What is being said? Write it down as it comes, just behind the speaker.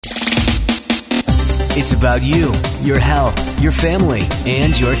It's about you, your health, your family,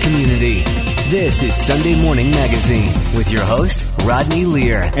 and your community. This is Sunday Morning Magazine with your host, Rodney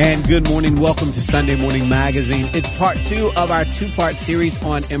Lear. And good morning. Welcome to Sunday Morning Magazine. It's part 2 of our 2-part series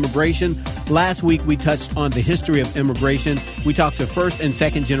on immigration. Last week, we touched on the history of immigration. We talked to first and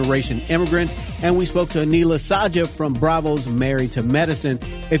second generation immigrants, and we spoke to Anila Saja from Bravo's Married to Medicine.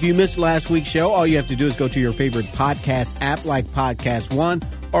 If you missed last week's show, all you have to do is go to your favorite podcast app like Podcast One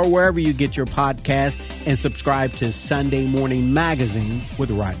or wherever you get your podcasts and subscribe to Sunday Morning Magazine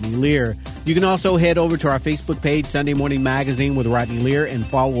with Rodney Lear. You can also head over to our Facebook page, Sunday Morning Magazine with Rodney Lear, and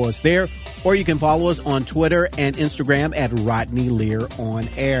follow us there. Or you can follow us on Twitter and Instagram at Rodney Lear on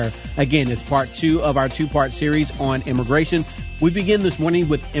Air. Again, it's part 2 of our 2-part series on immigration. We begin this morning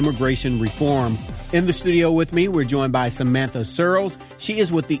with immigration reform. In the studio with me, we're joined by Samantha Searles. She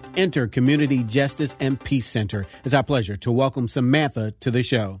is with the Enter Community Justice and Peace Center. It's our pleasure to welcome Samantha to the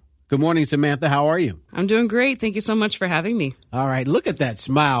show. Good morning, Samantha. How are you? I'm doing great. Thank you so much for having me. All right. Look at that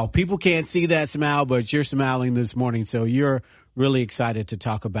smile. People can't see that smile, but you're smiling this morning. So you're really excited to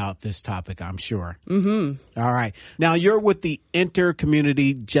talk about this topic, I'm sure. Mm-hmm. All right. Now, you're with the Enter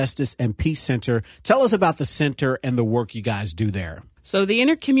Community Justice and Peace Center. Tell us about the center and the work you guys do there. So the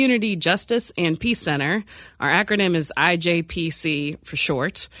Intercommunity Justice and Peace Center, our acronym is IJPC for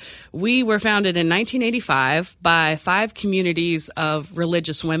short. We were founded in 1985 by 5 communities of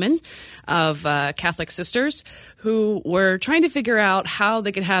religious women, of Catholic sisters, who were trying to figure out how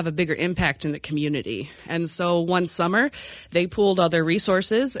they could have a bigger impact in the community. And so one summer, they pooled all their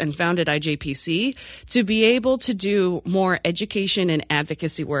resources and founded IJPC to be able to do more education and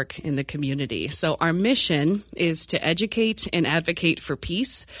advocacy work in the community. So our mission is to educate and advocate for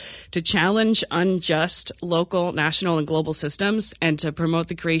peace, to challenge unjust local, national, and global systems, and to promote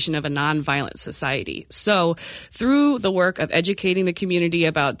the creation of a nonviolent society. So through the work of educating the community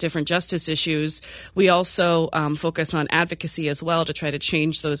about different justice issues, we also focus on advocacy as well to try to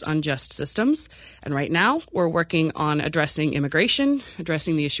change those unjust systems. And right now, we're working on addressing immigration,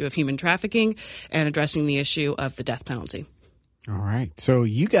 addressing the issue of human trafficking, and addressing the issue of the death penalty. All right. So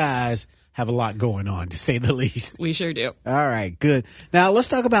you guys have a lot going on, to say the least. We sure do. All right, good. Now, let's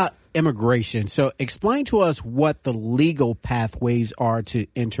talk about immigration. So explain to us what the legal pathways are to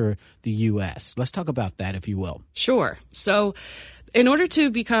enter the U.S. Let's talk about that, if you will. Sure. So in order to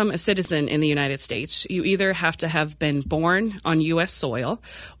become a citizen in the United States, you either have to have been born on U.S. soil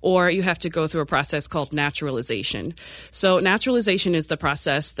or you have to go through a process called naturalization. So naturalization is the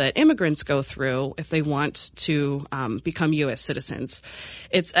process that immigrants go through if they want to become U.S. citizens.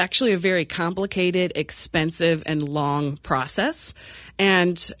 It's actually a very complicated, expensive, and long process.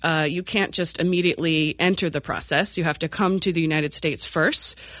 And you can't just immediately enter the process. You have to come to the United States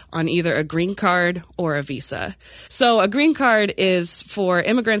first on either a green card or a visa. So a green card is for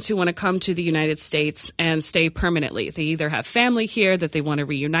immigrants who want to come to the United States and stay permanently. They either have family here that they want to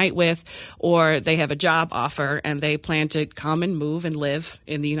reunite with, or they have a job offer and they plan to come and move and live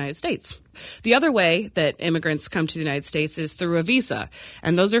in the United States. The other way that immigrants come to the United States is through a visa.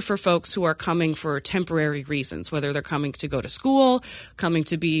 And those are for folks who are coming for temporary reasons, whether they're coming to go to school, coming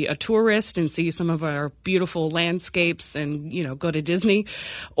to be a tourist and see some of our beautiful landscapes and, go to Disney,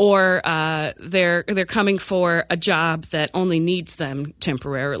 or they're coming for a job that only needs them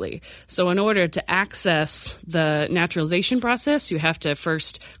temporarily. So in order to access the naturalization process, you have to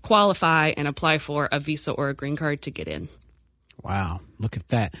first qualify and apply for a visa or a green card to get in. Wow, look at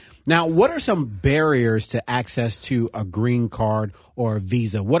that. Now, what are some barriers to access to a green card or a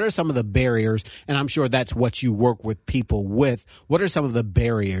visa? What are some of the barriers? And I'm sure that's what you work with people with. What are some of the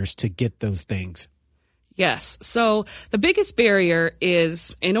barriers to get those things? Yes. So the biggest barrier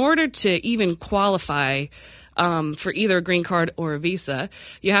is in order to even qualify for either a green card or a visa,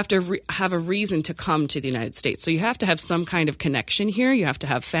 you have to have a reason to come to the United States. So you have to have some kind of connection here. You have to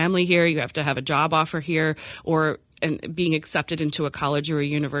have family here. You have to have a job offer here and being accepted into a college or a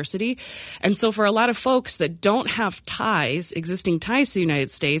university. And so for a lot of folks that don't have existing ties to the United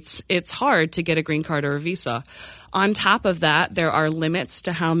States, it's hard to get a green card or a visa. On top of that, there are limits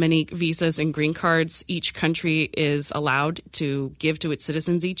to how many visas and green cards each country is allowed to give to its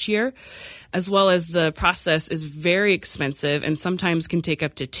citizens each year, as well as the process is very expensive and sometimes can take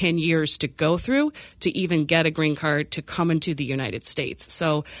up to 10 years to go through to even get a green card to come into the United States.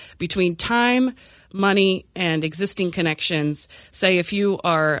 So between time, money, and existing connections, say if you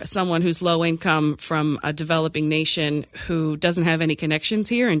are someone who's low income from a developing nation who doesn't have any connections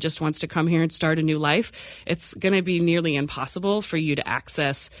here and just wants to come here and start a new life, it's going to be nearly impossible for you to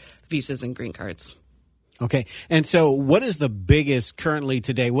access visas and green cards. Okay. And so what is the biggest currently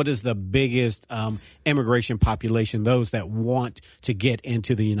today? What is the biggest immigration population, those that want to get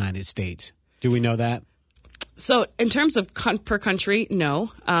into the United States? Do we know that? So in terms of per country,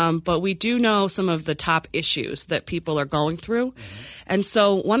 no. But we do know some of the top issues that people are going through. Mm-hmm. And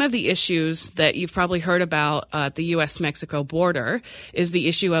so one of the issues that you've probably heard about at the U.S.-Mexico border is the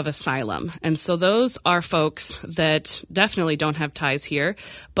issue of asylum. And so those are folks that definitely don't have ties here,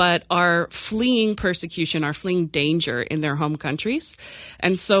 but are fleeing persecution, are fleeing danger in their home countries.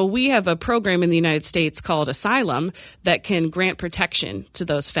 And so we have a program in the United States called Asylum that can grant protection to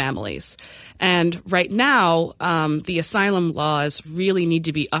those families. And right now, the asylum laws really need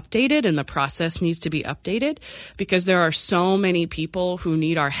to be updated, and the process needs to be updated because there are so many people who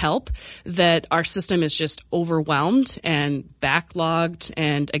need our help that our system is just overwhelmed and backlogged.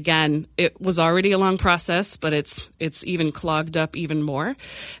 And again, it was already a long process, but it's even clogged up even more.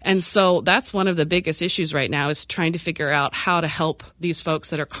 And so that's one of the biggest issues right now is trying to figure out how to help these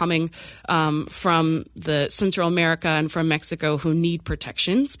folks that are coming from the Central America and from Mexico who need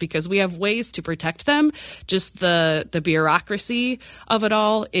protections, because we have ways to protect them. Just the bureaucracy of it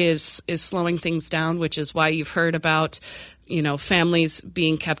all is slowing things down, which is why you've heard about families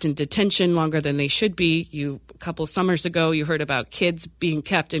being kept in detention longer than they should be. A couple of summers ago, you heard about kids being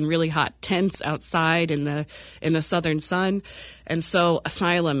kept in really hot tents outside in the southern sun. And so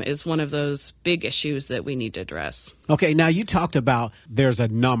asylum is one of those big issues that we need to address. Okay, now you talked about there's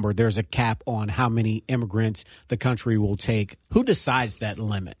a cap on how many immigrants the country will take. Who decides that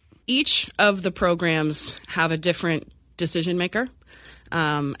limit? Each of the programs have a different decision maker.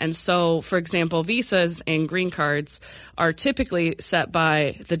 And so, for example, visas and green cards are typically set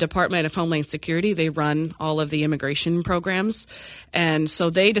by the Department of Homeland Security. They run all of the immigration programs. And so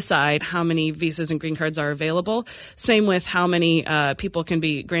they decide how many visas and green cards are available. Same with how many people can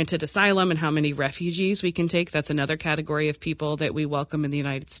be granted asylum and how many refugees we can take. That's another category of people that we welcome in the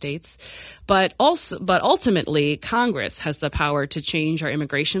United States. But ultimately, Congress has the power to change our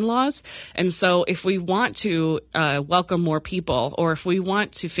immigration laws. And so if we want to welcome more people, or if we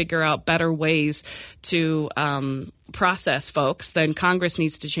want to figure out better ways to process folks, then Congress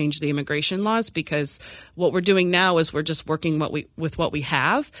needs to change the immigration laws, because what we're doing now is we're just working with what we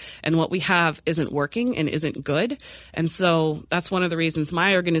have, and what we have isn't working and isn't good. And so that's one of the reasons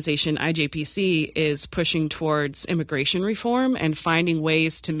my organization, IJPC, is pushing towards immigration reform and finding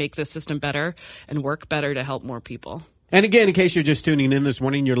ways to make the system better and work better to help more people. And again, in case you're just tuning in this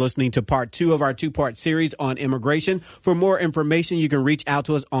morning, you're listening to part 2 of our 2-part series on immigration. For more information, you can reach out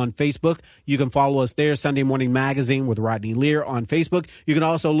to us on Facebook. You can follow us there, Sunday Morning Magazine with Rodney Lear on Facebook. You can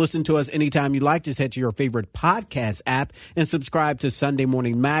also listen to us anytime you like. Just head to your favorite podcast app and subscribe to Sunday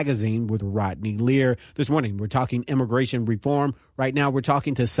Morning Magazine with Rodney Lear. This morning, we're talking immigration reform. Right now, we're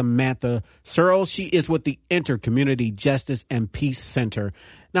talking to Samantha Searles. She is with the Inter-Community Justice and Peace Center.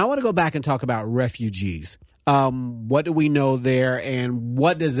 Now, I want to go back and talk about refugees. What do we know there, and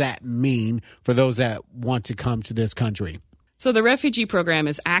what does that mean for those that want to come to this country? So the refugee program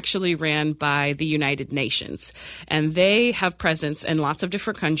is actually ran by the United Nations, and they have presence in lots of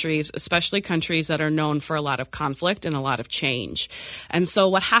different countries, especially countries that are known for a lot of conflict and a lot of change. And so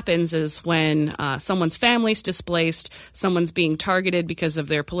what happens is when someone's family's displaced, someone's being targeted because of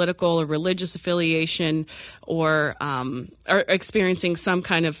their political or religious affiliation, or are experiencing some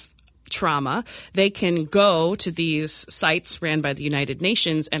kind of trauma, they can go to these sites ran by the United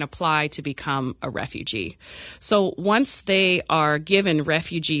Nations and apply to become a refugee. So once they are given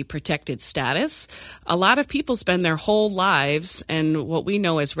refugee protected status, a lot of people spend their whole lives in what we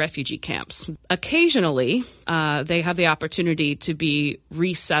know as refugee camps. Occasionally, they have the opportunity to be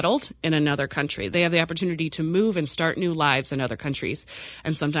resettled in another country. They have the opportunity to move and start new lives in other countries.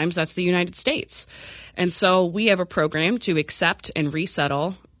 And sometimes that's the United States. And so we have a program to accept and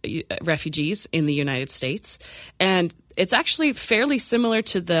resettle refugees in the United States. And it's actually fairly similar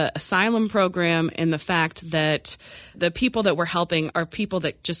to the asylum program in the fact that the people that we're helping are people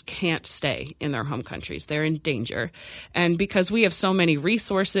that just can't stay in their home countries. They're in danger. And because we have so many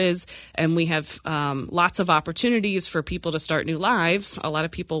resources and we have lots of opportunities for people to start new lives, a lot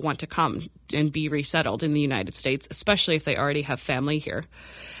of people want to come and be resettled in the United States, especially if they already have family here.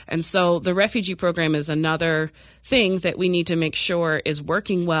 And so the refugee program is another thing that we need to make sure is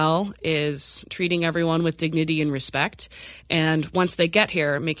working well, is treating everyone with dignity and respect. And once they get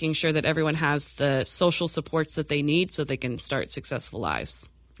here, making sure that everyone has the social supports that they need so they can start successful lives.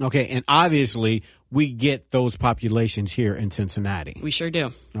 Okay, and obviously we get those populations here in Cincinnati. We sure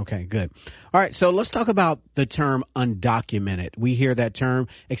do. Okay, good. All right, so let's talk about the term undocumented. We hear that term.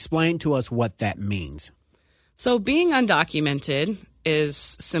 Explain to us what that means. So being undocumented is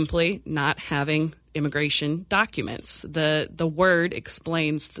simply not having immigration documents. The word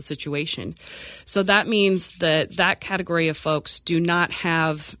explains the situation. So that means that category of folks do not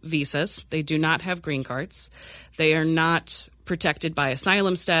have visas. They do not have green cards. They are not protected by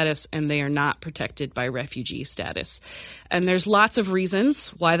asylum status, and they are not protected by refugee status. And there's lots of reasons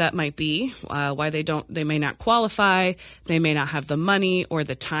why that might be, why they may not qualify, they may not have the money or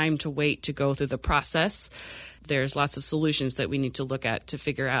the time to wait to go through the process. There's lots of solutions that we need to look at to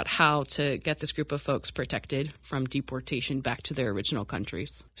figure out how to get this group of folks protected from deportation back to their original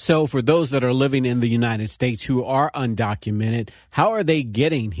countries. So for those that are living in the United States who are undocumented, how are they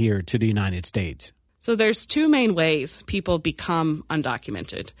getting here to the United States? So there's two main ways people become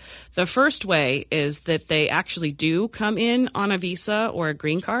undocumented. The first way is that they actually do come in on a visa or a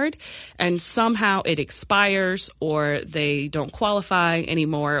green card, and somehow it expires, or they don't qualify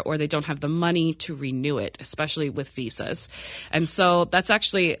anymore, or they don't have the money to renew it, especially with visas. And so that's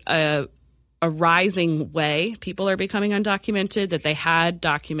actually a rising way people are becoming undocumented, that they had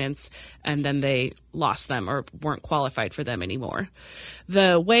documents and then they lost them or weren't qualified for them anymore.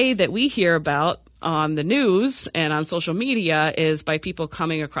 The way that we hear about on the news and on social media is by people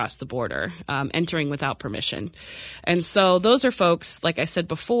coming across the border, entering without permission. And so those are folks, like I said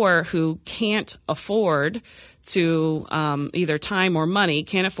before, who can't afford to either time or money,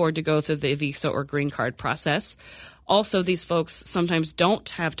 can't afford to go through the visa or green card process. Also, these folks sometimes don't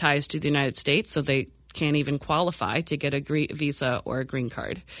have ties to the United States, so they can't even qualify to get a visa or a green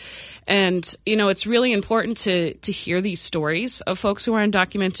card. And, it's really important to hear these stories of folks who are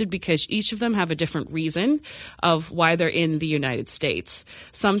undocumented, because each of them have a different reason of why they're in the United States.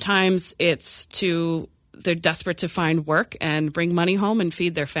 Sometimes it's they're desperate to find work and bring money home and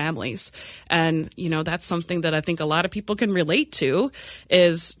feed their families. And, that's something that I think a lot of people can relate to,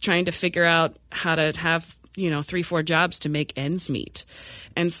 is trying to figure out how to have 3-4 jobs to make ends meet.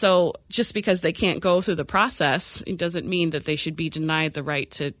 And so just because they can't go through the process, it doesn't mean that they should be denied the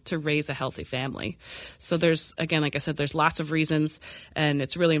right to raise a healthy family. So there's, again, like I said, there's lots of reasons, and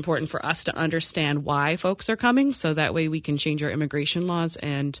it's really important for us to understand why folks are coming, so that way we can change our immigration laws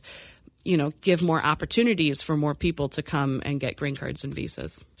and give more opportunities for more people to come and get green cards and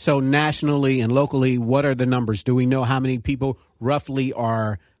visas. So nationally and locally, what are the numbers? Do we know how many people roughly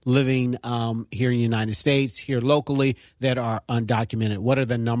are living here in the United States, here locally, that are undocumented? What are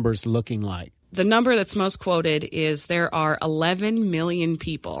the numbers looking like? The number that's most quoted is there are 11 million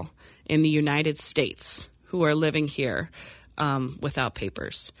people in the United States who are living here without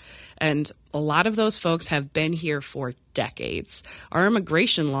papers. And a lot of those folks have been here for decades. Our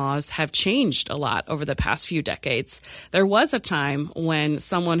immigration laws have changed a lot over the past few decades. There was a time when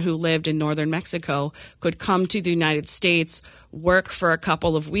someone who lived in northern Mexico could come to the United States, work for a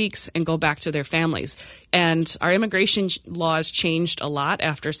couple of weeks, and go back to their families. And our immigration laws changed a lot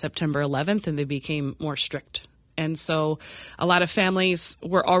after September 11th, and they became more strict. And so a lot of families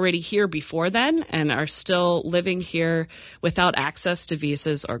were already here before then and are still living here without access to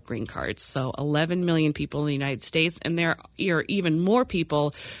visas or green cards. So 11 million people in the United States, and there are even more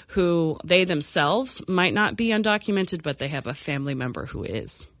people who they themselves might not be undocumented, but they have a family member who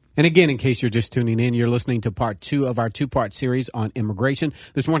is. And again, in case you're just tuning in, you're listening to part 2 of our 2-part series on immigration.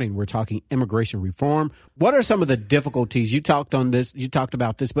 This morning, we're talking immigration reform. What are some of the difficulties? You talked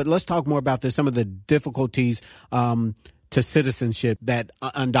about this, but let's talk more about this. Some of the difficulties to citizenship that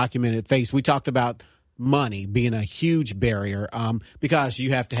undocumented face. We talked about money being a huge barrier because you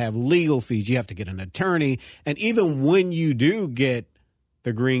have to have legal fees. You have to get an attorney. And even when you do get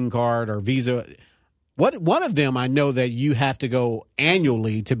the green card or visa, one of them, I know that you have to go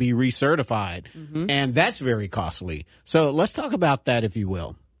annually to be recertified, and that's very costly. So let's talk about that, if you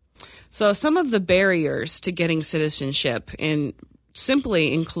will. So some of the barriers to getting citizenship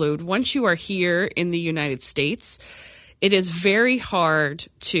simply include, once you are here in the United States, it is very hard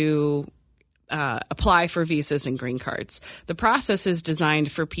to apply for visas and green cards. The process is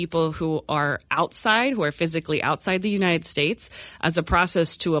designed for people who are physically outside the United States, as a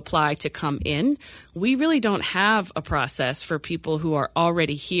process to apply to come in. We really don't have a process for people who are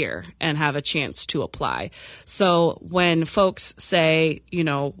already here and have a chance to apply. So when folks say,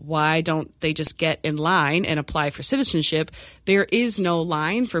 why don't they just get in line and apply for citizenship, there is no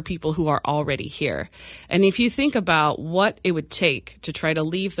line for people who are already here. And if you think about what it would take to try to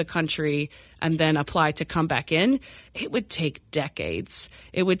leave the country and then apply to come back in, it would take decades.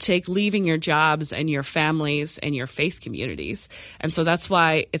 It would take leaving your jobs and your families and your faith communities. And so that's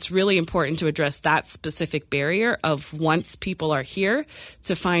why it's really important to address that specific barrier of, once people are here,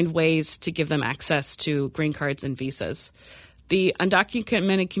 to find ways to give them access to green cards and visas. The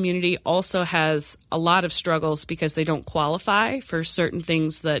undocumented community also has a lot of struggles because they don't qualify for certain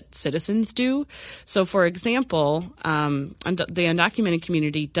things that citizens do. So, for example, the undocumented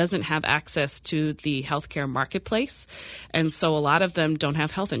community doesn't have access to the healthcare marketplace, and so a lot of them don't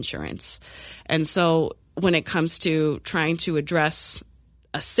have health insurance. And so when it comes to trying to address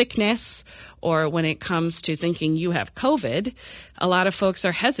a sickness, or when it comes to thinking you have COVID, a lot of folks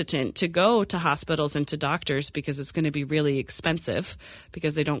are hesitant to go to hospitals and to doctors because it's going to be really expensive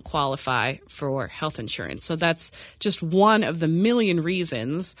because they don't qualify for health insurance. So that's just one of the million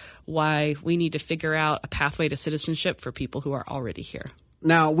reasons why we need to figure out a pathway to citizenship for people who are already here.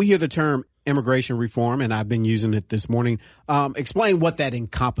 Now, we hear the term immigration reform, and I've been using it this morning. Explain what that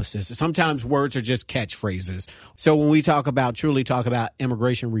encompasses. Sometimes words are just catchphrases. So when we truly talk about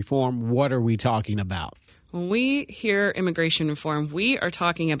immigration reform, what are we talking about? When we hear immigration reform, we are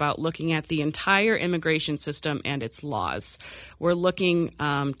talking about looking at the entire immigration system and its laws. We're looking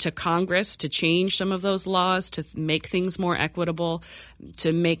to Congress to change some of those laws, to make things more equitable,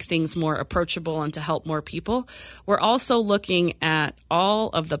 to make things more approachable, and to help more people. We're also looking at all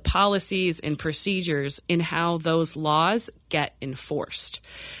of the policies and procedures in how those laws get enforced.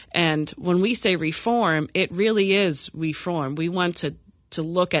 And when we say reform, it really is reform. We want to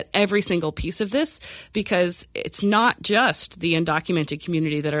look at every single piece of this because it's not just the undocumented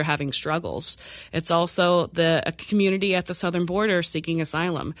community that are having struggles. It's also a community at the southern border seeking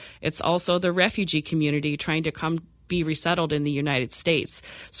asylum. It's also the refugee community trying to come be resettled in the United States.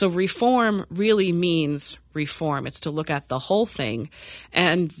 So reform really means reform. It's to look at the whole thing.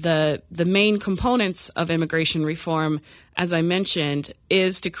 And the main components of immigration reform, as I mentioned,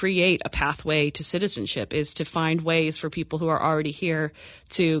 is to create a pathway to citizenship, is to find ways for people who are already here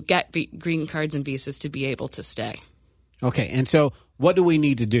to get green cards and visas to be able to stay. Okay. And so what do we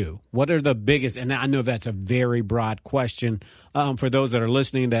need to do? What are the biggest, and I know that's a very broad question for those that are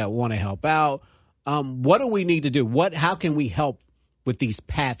listening that want to help out. What do we need to do? How can we help with these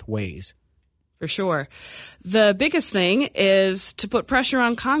pathways? For sure. The biggest thing is to put pressure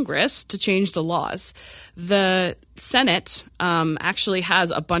on Congress to change the laws. The Senate actually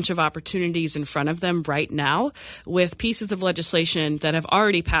has a bunch of opportunities in front of them right now with pieces of legislation that have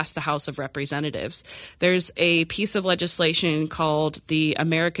already passed the House of Representatives. There's a piece of legislation called the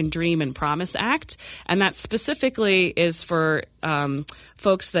American Dream and Promise Act, and that specifically is for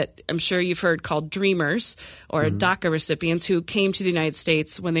folks that I'm sure you've heard called dreamers or DACA recipients who came to the United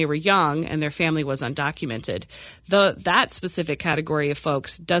States when they were young and their family was undocumented. That specific category of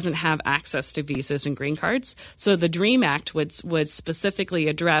folks doesn't have access to visas and green cards. So the DREAM Act would specifically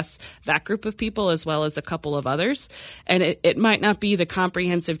address that group of people as well as a couple of others. And it might not be the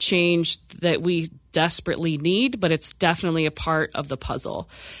comprehensive change that we desperately need, but it's definitely a part of the puzzle.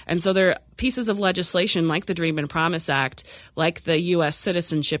 And so there are pieces of legislation like the Dream and Promise Act, like the U.S.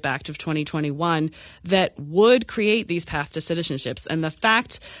 Citizenship Act of 2021, that would create these paths to citizenships. And the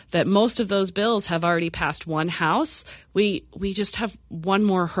fact that most of those bills have already passed one house, we just have one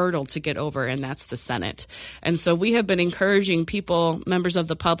more hurdle to get over, and that's the Senate. And so we have been encouraging people, members of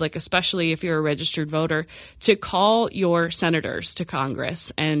the public, especially if you're a registered voter, to call your senators to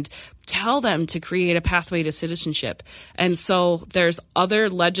Congress and tell them to create a pathway to citizenship. And so there's other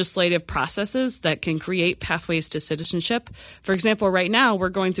legislative processes that can create pathways to citizenship. For example, right now we're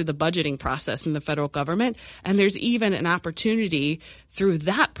going through the budgeting process in the federal government, and there's even an opportunity through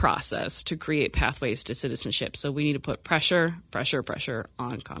that process to create pathways to citizenship. So we need to put pressure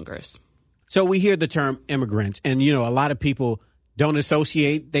on Congress. So we hear the term immigrants, and, a lot of people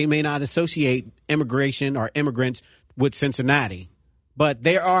they may not associate immigration or immigrants with Cincinnati. But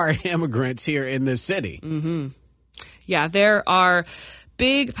there are immigrants here in this city. Mm-hmm. Yeah, there are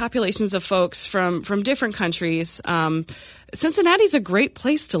big populations of folks from different countries. Cincinnati's a great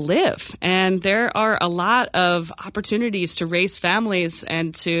place to live, and there are a lot of opportunities to raise families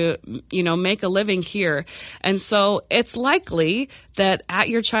and to, make a living here. And so it's likely that at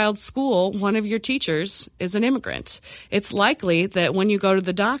your child's school, one of your teachers is an immigrant. It's likely that when you go to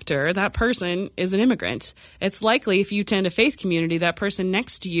the doctor, that person is an immigrant. It's likely if you attend a faith community, that person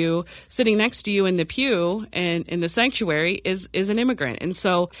sitting next to you in the pew and in the sanctuary is an immigrant. And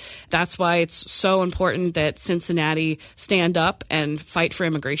so that's why it's so important that Cincinnati stand up and fight for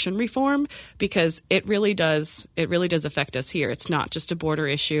immigration reform, because it really does affect us here. It's not just a border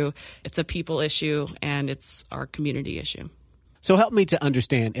issue, it's a people issue, and it's our community issue. So help me to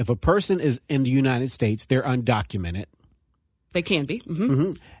understand, if a person is in the United States, they're undocumented. They can be. Mm-hmm.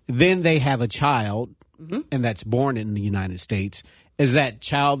 Mm-hmm. Then they have a child, and that's born in the United States, is that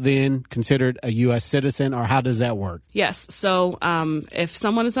child then considered a U.S. citizen, or how does that work? Yes. So if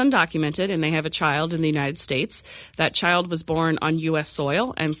someone is undocumented and they have a child in the United States, that child was born on U.S.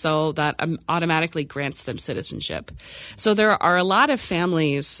 soil, and so that automatically grants them citizenship. So there are a lot of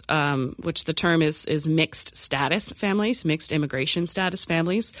families, which the term is mixed status families, mixed immigration status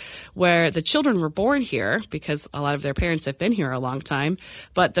families, where the children were born here because a lot of their parents have been here a long time,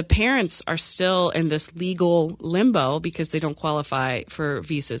 but the parents are still in this legal limbo because they don't qualify for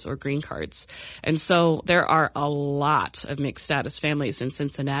visas or green cards. And so there are a lot of mixed status families in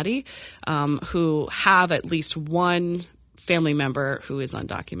Cincinnati who have at least one family member who is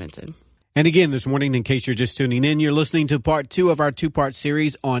undocumented. And again, this morning, in case you're just tuning in, you're listening to part 2 of our 2-part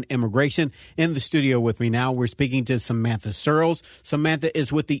series on immigration. In the studio with me now, we're speaking to Samantha Searles. Samantha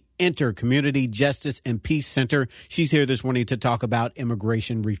is with the Enter Community Justice and Peace Center. She's here this morning to talk about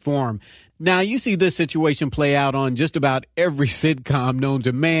immigration reform. Now, you see this situation play out on just about every sitcom known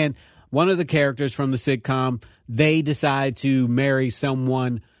to man. One of the characters from the sitcom, they decide to marry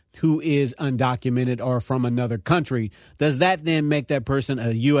someone who is undocumented or from another country. Does that then make that person a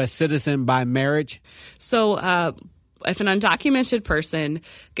U.S. citizen by marriage? So if an undocumented person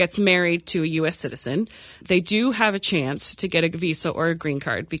gets married to a U.S. citizen, they do have a chance to get a visa or a green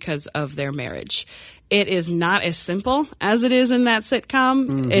card because of their marriage. It is not as simple as it is in that sitcom.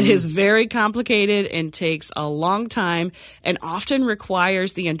 Mm-hmm. It is very complicated and takes a long time and often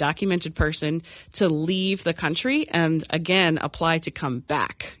requires the undocumented person to leave the country and, again, apply to come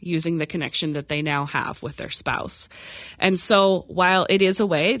back using the connection that they now have with their spouse. And so while it is a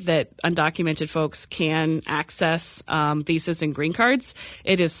way that undocumented folks can access visas and green cards,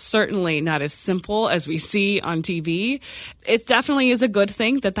 it is certainly not as simple as we see on TV. It definitely is a good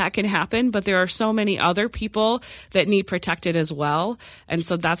thing that can happen, but there are so many other people that need protected as well. And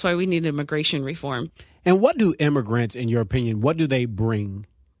so that's why we need immigration reform. And what do immigrants, in your opinion, what do they bring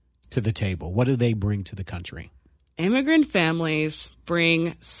to the table? What do they bring to the country? Immigrant families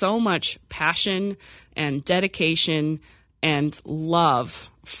bring so much passion and dedication and love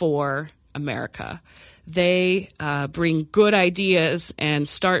for America. They bring good ideas and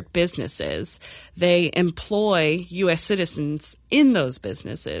start businesses. They employ U.S. citizens in those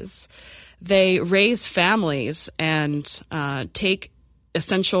businesses. They raise families and take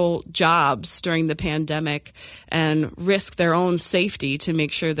essential jobs during the pandemic and risk their own safety to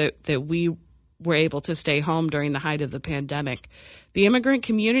make sure that we were able to stay home during the height of the pandemic. The immigrant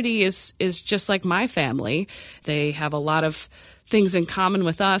community is just like my family. They have a lot of things in common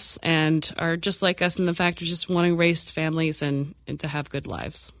with us and are just like us in the fact of just wanting raised families and to have good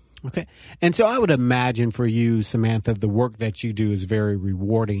lives. Okay. And so I would imagine for you, Samantha, the work that you do is very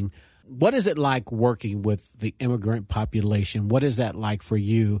rewarding. What is it like working with the immigrant population? What is that like for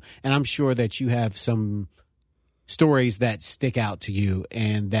you? And I'm sure that you have some stories that stick out to you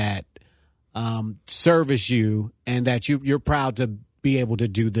and that service you and that you're proud to be able to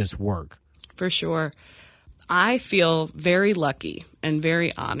do this work. For sure. I feel very lucky and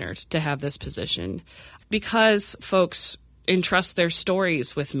very honored to have this position because folks entrust their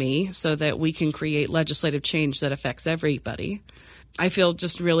stories with me so that we can create legislative change that affects everybody. I feel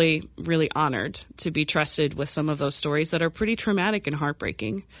just really, really honored to be trusted with some of those stories that are pretty traumatic and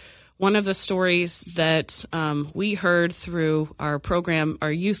heartbreaking. One of the stories that we heard through our program,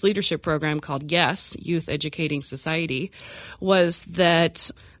 our youth leadership program called YES, Youth Educating Society, was that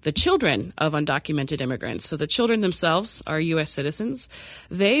the children of undocumented immigrants, so the children themselves are U.S. citizens,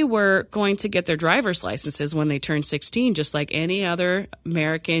 they were going to get their driver's licenses when they turned 16, just like any other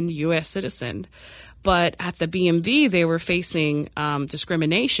American U.S. citizen. But at the BMV, they were facing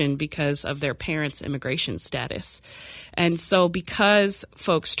discrimination because of their parents' immigration status. And so because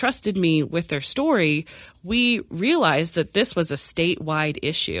folks trusted me with their story, we realized that this was a statewide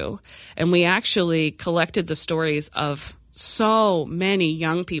issue. And we actually collected the stories of so many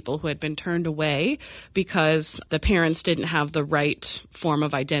young people who had been turned away because the parents didn't have the right form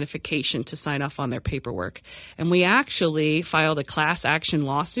of identification to sign off on their paperwork. And we actually filed a class action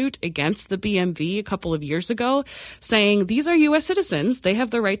lawsuit against the BMV a couple of years ago saying these are U.S. citizens. They have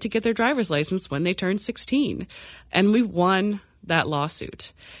the right to get their driver's license when they turn 16. And we won that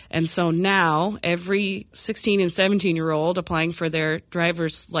lawsuit. And so now every 16 and 17-year-old applying for their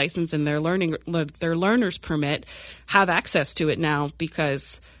driver's license and their learner's permit have access to it now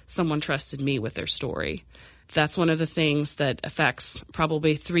because someone trusted me with their story. That's one of the things that affects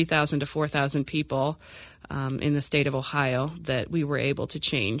probably 3,000 to 4,000 people in the state of Ohio that we were able to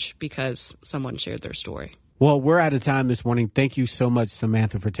change because someone shared their story. Well, we're out of time this morning. Thank you so much,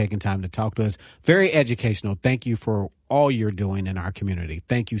 Samantha, for taking time to talk to us. Very educational. Thank you for all you're doing in our community.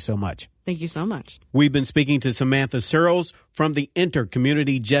 Thank you so much. Thank you so much. We've been speaking to Samantha Searles from the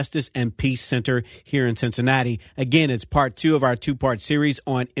Inter-Community Justice and Peace Center here in Cincinnati. Again, it's part 2 of our 2-part series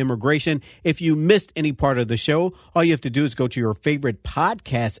on immigration. If you missed any part of the show, all you have to do is go to your favorite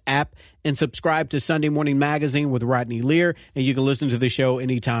podcast app and subscribe to Sunday Morning Magazine with Rodney Lear, and you can listen to the show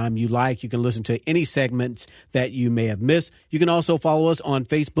anytime you like. You can listen to any segments that you may have missed. You can also follow us on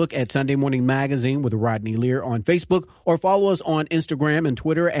Facebook at Sunday Morning Magazine with Rodney Lear on Facebook, or follow us on Instagram and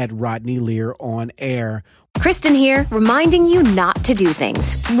Twitter at Rodney Lear on Air. Kristen here, reminding you not to do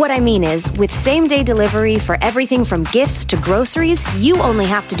things. What I mean is, with same-day delivery for everything from gifts to groceries, you only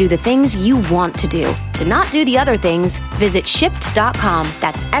have to do the things you want to do. To not do the other things, visit Shipt.com.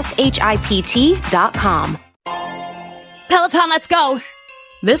 That's SHIPT.com. Peloton, let's go!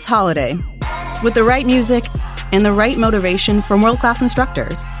 This holiday, with the right music and the right motivation from world-class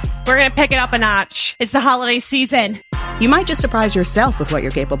instructors, We're going to pick it up a notch. It's the holiday season. you might just surprise yourself with what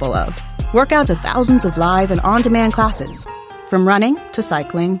you're capable of. Work out to thousands of live and on-demand classes, from running to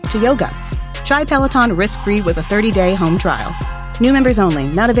cycling to yoga. Try Peloton risk-free with a 30-day home trial. New members only,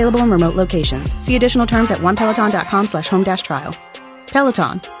 not available in remote locations. See additional terms at onepeloton.com/home-trial.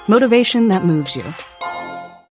 Peloton, motivation that moves you.